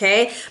down,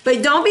 okay?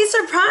 But don't be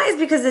surprised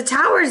because the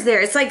tower's there.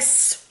 It's like,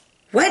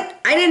 what?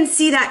 I didn't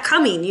see that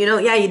coming. You know,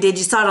 yeah, you did.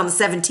 You saw it on the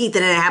 17th and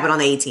then it happened on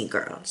the 18th,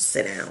 girl. Just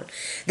sit down.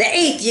 The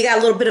 8th, you got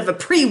a little bit of a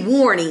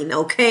pre-warning,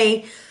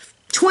 okay?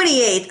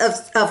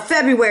 28th of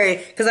February,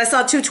 because I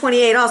saw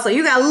 228 also.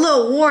 You got a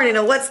little warning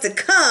of what's to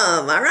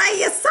come, all right?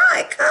 You saw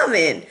it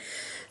coming.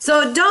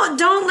 So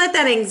don't let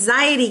that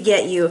anxiety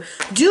get you.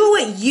 Do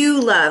what you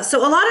love.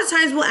 So a lot of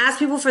times we'll ask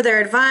people for their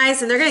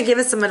advice, and they're going to give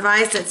us some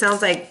advice that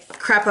sounds like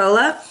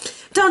crapola.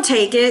 Don't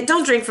take it.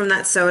 Don't drink from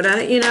that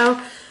soda, you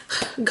know.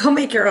 Go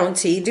make your own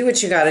tea. Do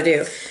what you got to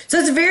do. So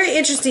it's very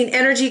interesting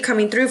energy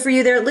coming through for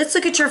you there. Let's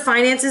look at your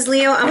finances,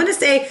 Leo. I'm going to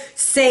say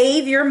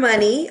save your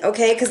money,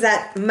 okay, because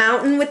that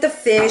mountain with the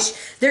fish,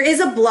 there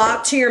is a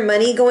block to your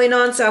money going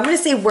on. So I'm going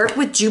to say work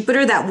with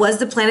Jupiter. That was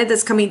the planet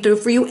that's coming through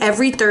for you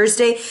every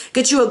Thursday.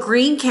 Get you a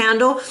green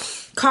candle.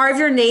 Carve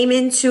your name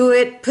into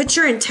it. Put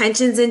your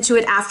intentions into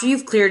it after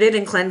you've cleared it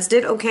and cleansed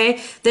it,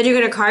 okay? Then you're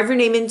going to carve your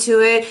name into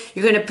it.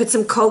 You're going to put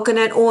some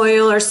coconut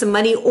oil or some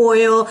money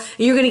oil.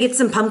 You're going to get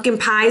some pumpkin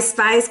pie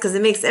spice because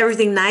it makes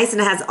everything nice and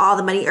it has all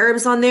the money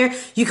herbs on there.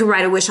 You can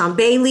write a wish on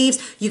bay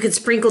leaves. You can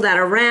sprinkle that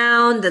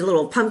around, the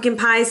little pumpkin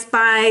pie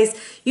spice.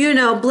 You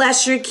know,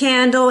 bless your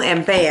candle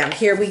and bam,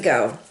 here we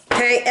go.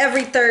 Okay,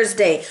 every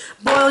Thursday,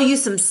 boil you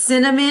some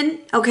cinnamon,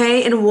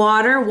 okay, in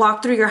water.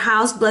 Walk through your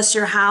house, bless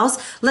your house.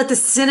 Let the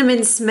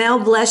cinnamon smell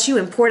bless you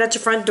and pour it out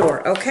your front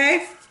door,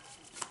 okay?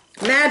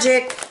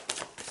 Magic.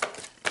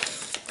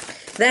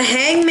 The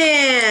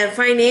Hangman,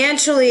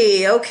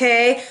 financially,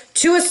 okay?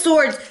 Two of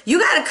Swords, you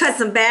got to cut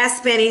some bad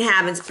spending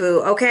habits,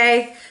 boo,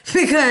 okay?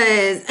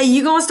 Because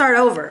you're going to start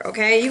over,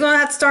 okay? You're going to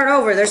have to start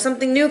over. There's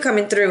something new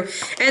coming through.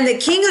 And the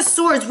King of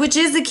Swords, which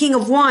is the King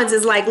of Wands,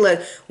 is like,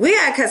 look, we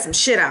got to cut some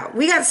shit out.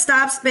 We got to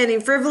stop spending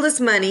frivolous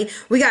money.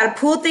 We got to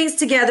pull things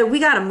together. We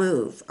got to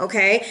move,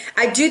 okay?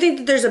 I do think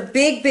that there's a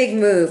big, big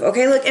move,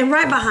 okay? Look, and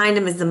right behind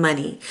him is the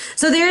money.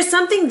 So there's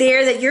something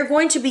there that you're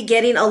going to be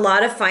getting a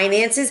lot of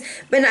finances.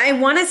 But I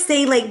want to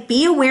say, like,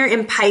 be aware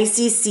in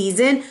Pisces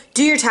season.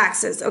 Do your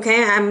taxes,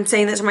 okay? I'm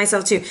saying that to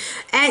myself too.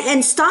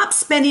 And stop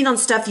spending on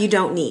stuff you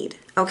don't need,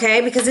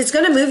 okay? Because it's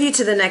going to move you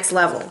to the next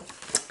level.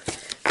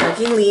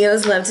 Fucking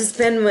Leos love to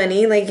spend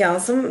money. Like, y'all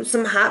some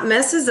hot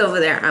messes over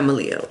there. I'm a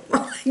Leo.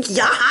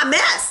 Y'all hot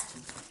mess.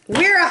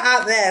 We're a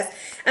hot mess.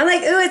 I'm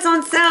like, ooh, it's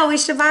on sale. We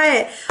should buy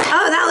it.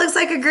 Oh, that looks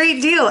like a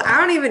great deal. I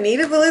don't even need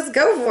it, but let's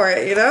go for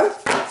it, you know?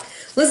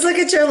 Let's look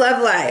at your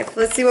love life.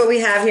 Let's see what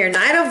we have here.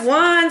 Knight of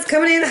Wands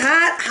coming in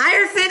hot.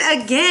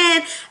 Hierophant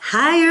again.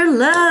 Higher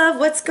love.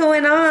 What's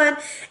going on?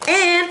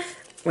 And,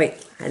 wait,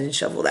 I didn't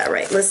shuffle that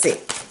right. Let's see.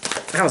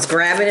 I was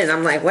grabbing it and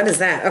I'm like, what is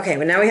that? Okay,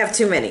 but now we have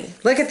too many.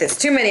 Look at this.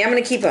 Too many. I'm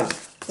going to keep them.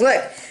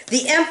 Look.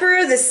 The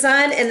Emperor, the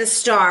Sun, and the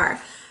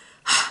Star.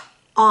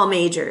 All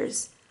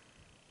majors.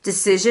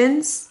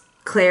 Decisions,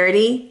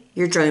 clarity,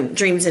 your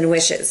dreams and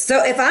wishes.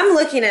 So if I'm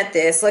looking at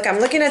this, look, I'm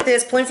looking at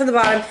this, point from the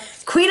bottom.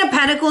 Queen of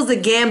Pentacles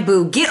again,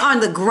 boo. Get on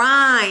the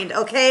grind,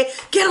 okay?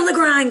 Get on the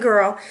grind,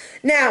 girl.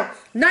 Now,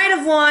 Knight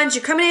of Wands,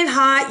 you're coming in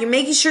hot. You're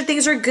making sure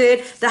things are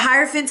good. The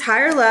Hierophant's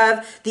higher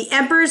love. The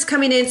Emperor's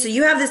coming in, so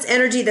you have this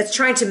energy that's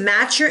trying to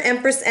match your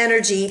Empress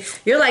energy.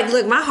 You're like,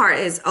 look, my heart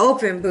is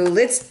open, boo.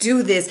 Let's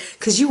do this,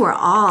 because you are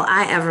all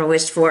I ever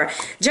wished for.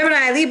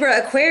 Gemini,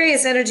 Libra,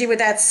 Aquarius energy with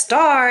that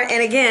star.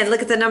 And again,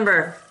 look at the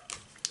number.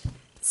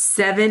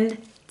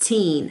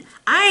 17.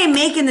 I ain't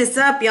making this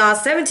up, y'all.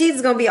 17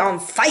 is going to be on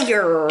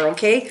fire,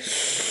 okay?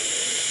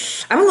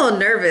 I'm a little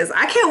nervous.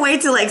 I can't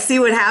wait to, like, see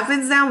what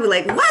happens now. Be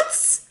like,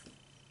 what?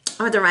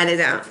 I'm going to write it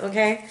down,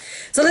 okay?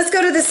 So let's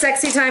go to the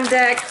sexy time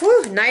deck.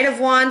 Whew. Knight of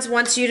Wands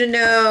wants you to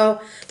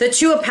know the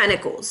Two of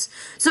Pentacles.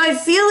 So I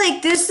feel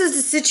like this is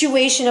a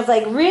situation of,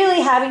 like,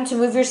 really having to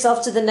move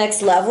yourself to the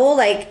next level.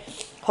 Like,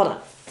 hold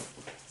on.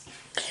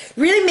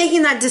 Really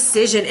making that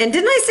decision. And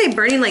didn't I say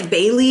burning like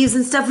bay leaves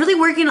and stuff? Really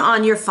working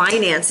on your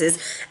finances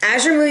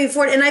as you're moving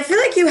forward. And I feel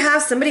like you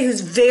have somebody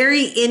who's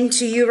very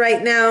into you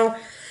right now.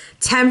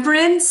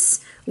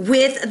 Temperance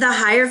with the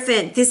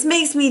Hierophant. This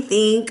makes me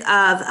think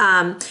of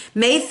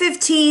May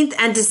 15th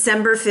and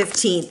December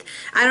 15th.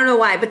 I don't know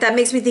why, but that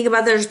makes me think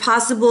about there's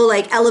possible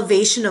like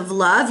elevation of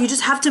love. You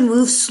just have to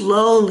move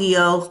slow,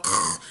 Leo.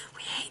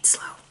 We hate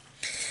slow.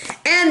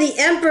 And the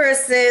Emperor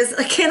says,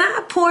 can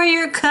I pour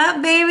your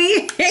cup,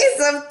 baby?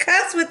 Ace of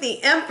Cups with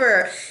the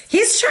Emperor.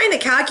 He's trying to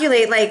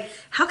calculate, like,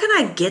 how can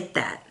I get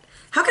that?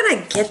 How can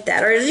I get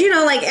that? Or, you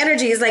know, like,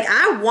 energy is like,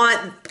 I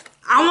want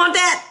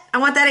that. I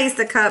want that Ace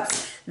of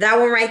Cups. That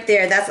one right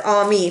there. That's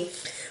all me.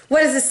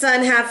 What does the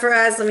Sun have for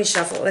us? Let me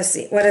shuffle. Let's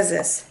see. What is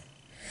this?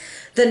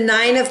 The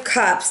Nine of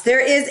Cups. There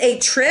is a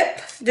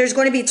trip. There's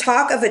going to be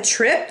talk of a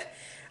trip.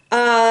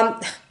 I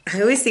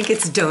always think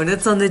it's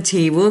donuts on the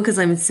table because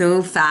I'm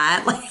so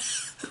fat. Like,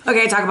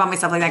 okay, I talk about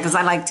myself like that because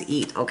I like to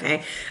eat,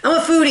 okay? I'm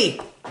a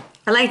foodie.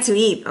 I like to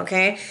eat,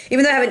 okay?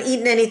 Even though I haven't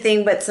eaten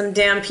anything but some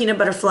damn peanut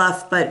butter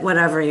fluff, but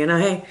whatever, you know,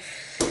 hey?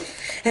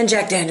 And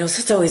Jack Daniels,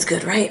 it's always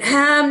good, right?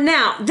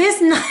 Now,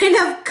 this Nine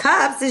of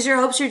Cups is your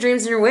hopes, your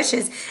dreams, and your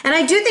wishes. And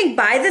I do think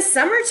by the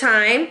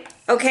summertime,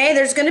 Okay,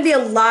 there's going to be a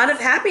lot of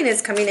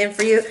happiness coming in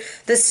for you.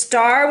 The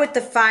Star with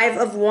the 5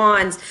 of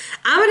Wands.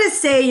 I'm going to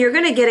say you're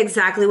going to get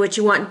exactly what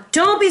you want.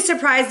 Don't be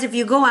surprised if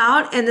you go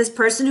out and this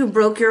person who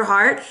broke your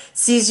heart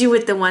sees you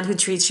with the one who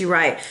treats you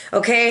right.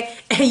 Okay,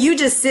 and you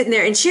just sitting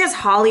there, and she has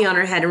holly on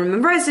her head. And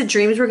remember, I said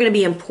dreams were going to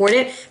be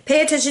important.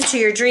 Pay attention to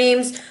your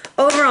dreams,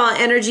 overall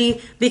energy,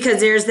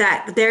 because there's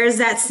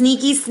that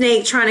sneaky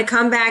snake trying to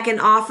come back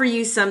and offer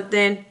you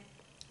something.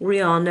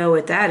 We all know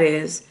what that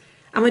is.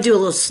 I'm going to do a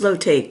little slow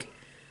take.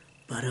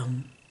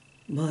 Don't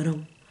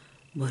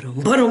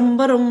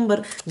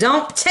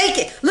take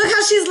it. Look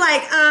how she's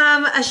like,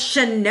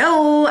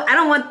 no, I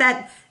don't want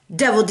that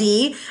Devil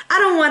D. I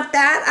don't want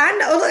that. I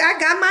know, look, I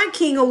got my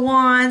King of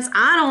Wands.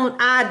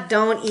 I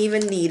don't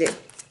even need it.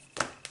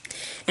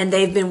 And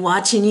they've been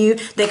watching you.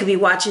 They could be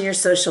watching your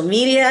social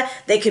media.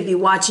 They could be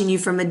watching you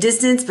from a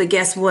distance, but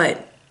guess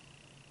what?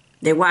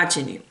 They're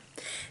watching you.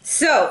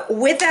 So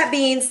with that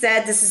being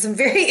said, this is some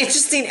very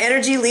interesting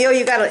energy. Leo,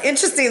 you got an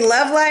interesting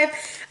love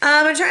life.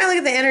 I'm trying to look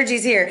at the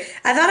energies here.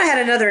 I thought I had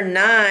another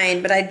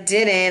 9, but I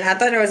didn't. I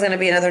thought there was going to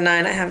be another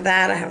 9. I have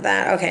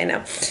that. Okay,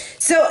 no.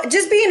 So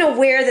just being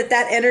aware that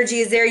that energy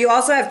is there. You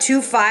also have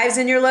 2 5s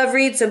in your love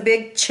read, so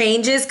big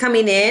changes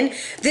coming in.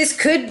 This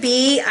could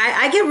be,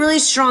 I get really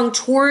strong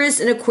Taurus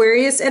and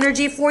Aquarius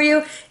energy for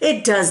you.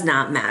 It does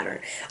not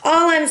matter.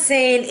 All I'm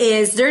saying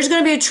is there's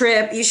going to be a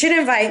trip. You should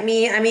invite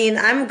me. I mean,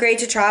 I'm great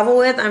to travel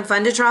with. I'm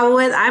fun to travel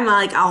with. I'm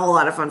like a whole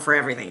lot of fun for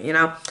everything, you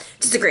know?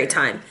 Just a great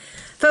time.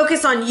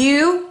 Focus on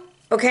you,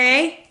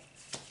 okay?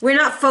 We're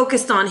not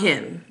focused on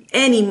him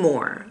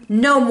anymore.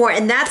 No more.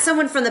 And that's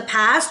someone from the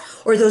past,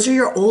 or those are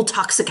your old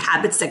toxic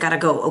habits that gotta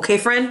go, okay,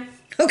 friend?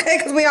 Okay,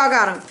 because we all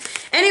got them.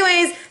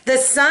 Anyways, the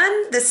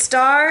Sun, the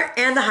Star,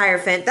 and the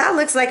Hierophant. That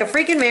looks like a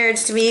freaking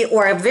marriage to me,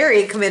 or a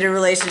very committed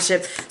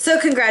relationship. So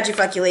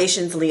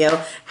congratulations,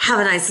 Leo. Have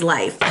a nice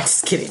life. I'm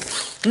just kidding.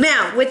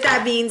 Now, with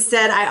that being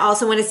said, I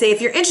also want to say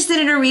if you're interested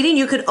in a reading,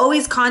 you could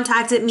always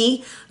contact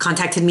me on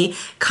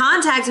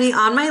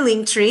my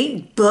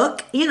Linktree,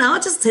 book, you know,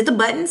 just hit the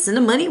button, send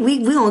the money. We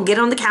gonna get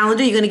on the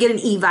calendar. You're gonna get an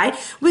invite.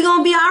 We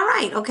gonna be all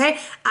right, okay?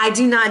 I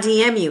do not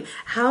DM you.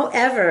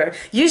 However,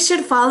 you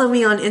should follow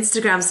me on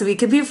Instagram so we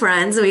could be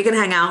friends, so we can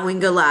hang out, we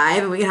can go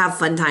live, and we can have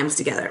fun times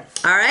together.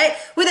 All right?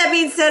 With that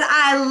being said,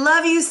 I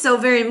love you so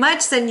very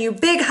much. Send you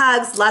big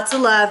hugs, lots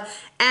of love,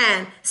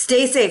 and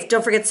stay safe.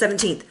 Don't forget the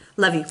 17th.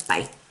 Love you.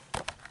 Bye.